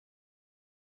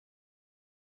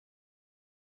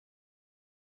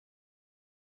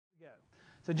go.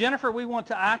 So Jennifer, we want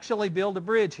to actually build a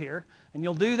bridge here, and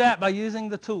you'll do that by using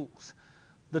the tools.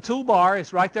 The toolbar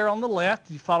is right there on the left.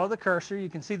 You follow the cursor. You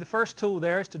can see the first tool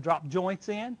there is to drop joints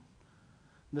in.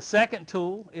 The second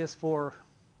tool is for,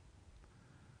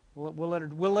 we'll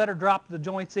let her drop the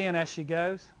joints in as she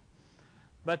goes.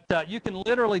 But you can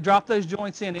literally drop those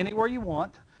joints in anywhere you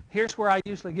want. Here's where I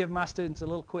usually give my students a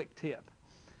little quick tip.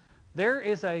 There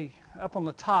is up on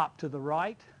the top to the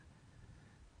right,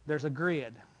 there's a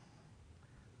grid.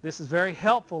 This is very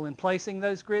helpful in placing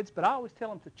those grids, but I always tell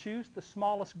them to choose the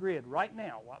smallest grid right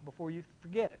now before you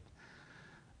forget it.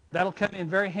 That'll come in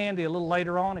very handy a little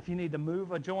later on if you need to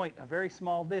move a joint a very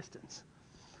small distance.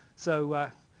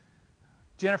 So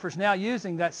Jennifer's now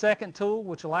using that second tool,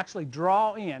 which will actually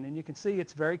draw in, and you can see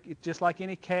it's just like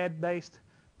any CAD-based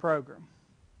program.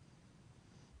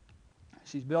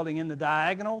 She's building in the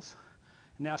diagonals,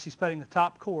 and now she's putting the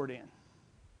top chord in.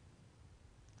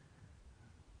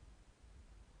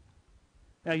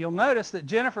 Now you'll notice that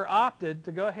Jennifer opted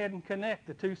to go ahead and connect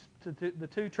the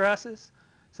two trusses.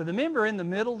 So the member in the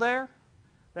middle there,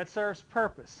 that serves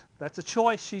purpose. That's a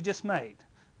choice she just made,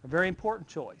 a very important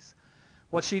choice.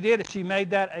 What she did is she made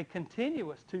that a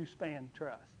continuous two-span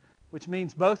truss, which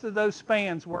means both of those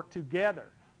spans work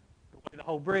together the way the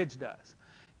whole bridge does.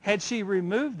 Had she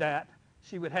removed that,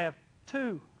 she would have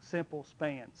two simple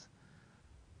spans.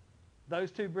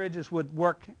 Those two bridges would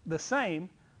work the same,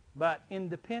 but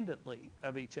independently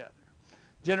of each other.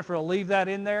 Jennifer will leave that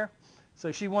in there.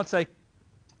 So she wants a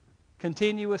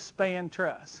continuous span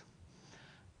truss.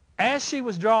 As she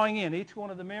was drawing in each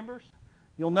one of the members,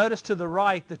 you'll notice to the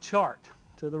right the chart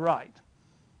to the right.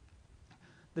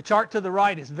 The chart to the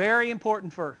right is very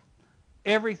important for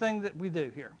everything that we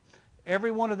do here.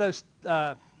 Every one of those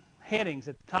headings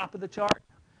at the top of the chart,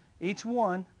 each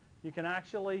one you can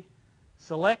actually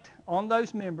select on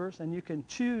those members, and you can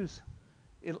choose.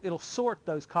 It'll sort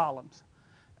those columns.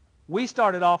 We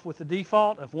started off with the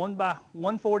default of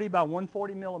 140 by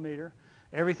 140 millimeter.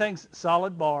 Everything's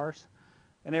solid bars,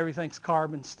 and everything's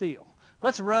carbon steel.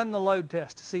 Let's run the load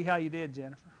test to see how you did,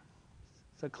 Jennifer.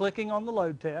 So clicking on the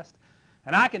load test,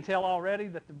 and I can tell already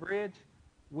that the bridge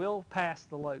will pass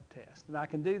the load test. And I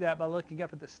can do that by looking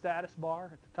up at the status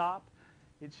bar at the top.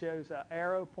 It shows an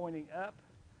arrow pointing up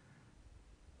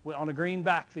on a green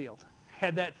backfield.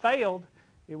 Had that failed,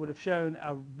 it would have shown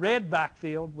a red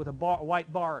backfield with a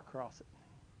white bar across it.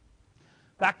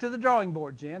 Back to the drawing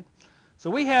board, Jen. So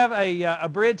we have a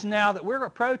bridge now that we're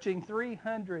approaching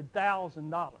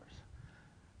 $300,000.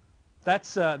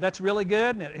 That's really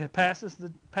good, and it passes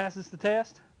the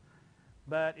test,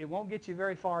 but it won't get you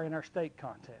very far in our state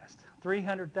contest.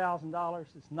 $300,000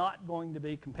 is not going to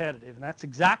be competitive, and that's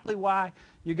exactly why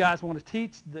you guys want to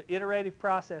teach the iterative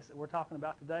process that we're talking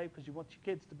about today, because you want your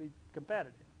kids to be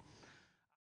competitive.